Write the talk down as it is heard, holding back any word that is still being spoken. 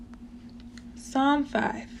Psalm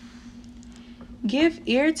 5. Give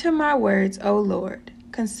ear to my words, O Lord.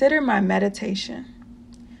 Consider my meditation.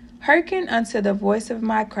 Hearken unto the voice of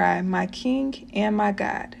my cry, my King and my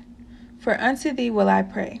God. For unto thee will I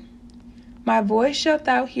pray. My voice shalt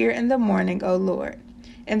thou hear in the morning, O Lord.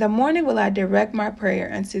 In the morning will I direct my prayer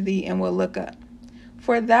unto thee and will look up.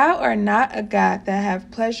 For thou art not a God that have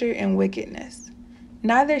pleasure in wickedness,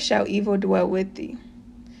 neither shall evil dwell with thee.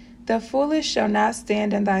 The foolish shall not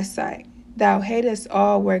stand in thy sight. Thou hatest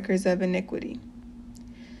all workers of iniquity.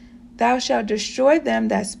 Thou shalt destroy them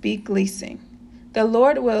that speak leasing. The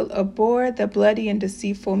Lord will abhor the bloody and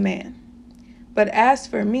deceitful man. But as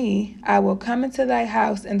for me, I will come into thy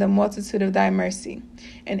house in the multitude of thy mercy,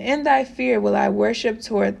 and in thy fear will I worship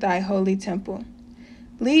toward thy holy temple.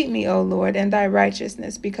 Lead me, O Lord, in thy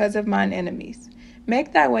righteousness because of mine enemies.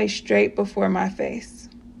 Make thy way straight before my face.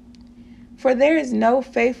 For there is no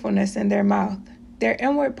faithfulness in their mouth. Their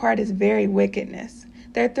inward part is very wickedness.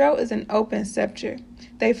 Their throat is an open sepulchre.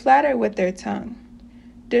 They flatter with their tongue.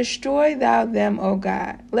 Destroy thou them, O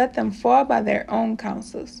God. Let them fall by their own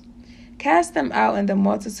counsels. Cast them out in the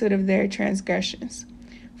multitude of their transgressions.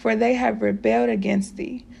 For they have rebelled against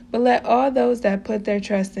thee. But let all those that put their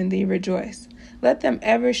trust in thee rejoice. Let them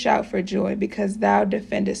ever shout for joy, because thou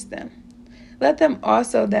defendest them. Let them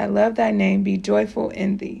also that love thy name be joyful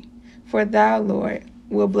in thee. For thou, Lord,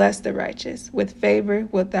 will bless the righteous. With favor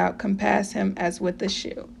wilt thou compass him as with a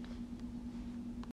shield.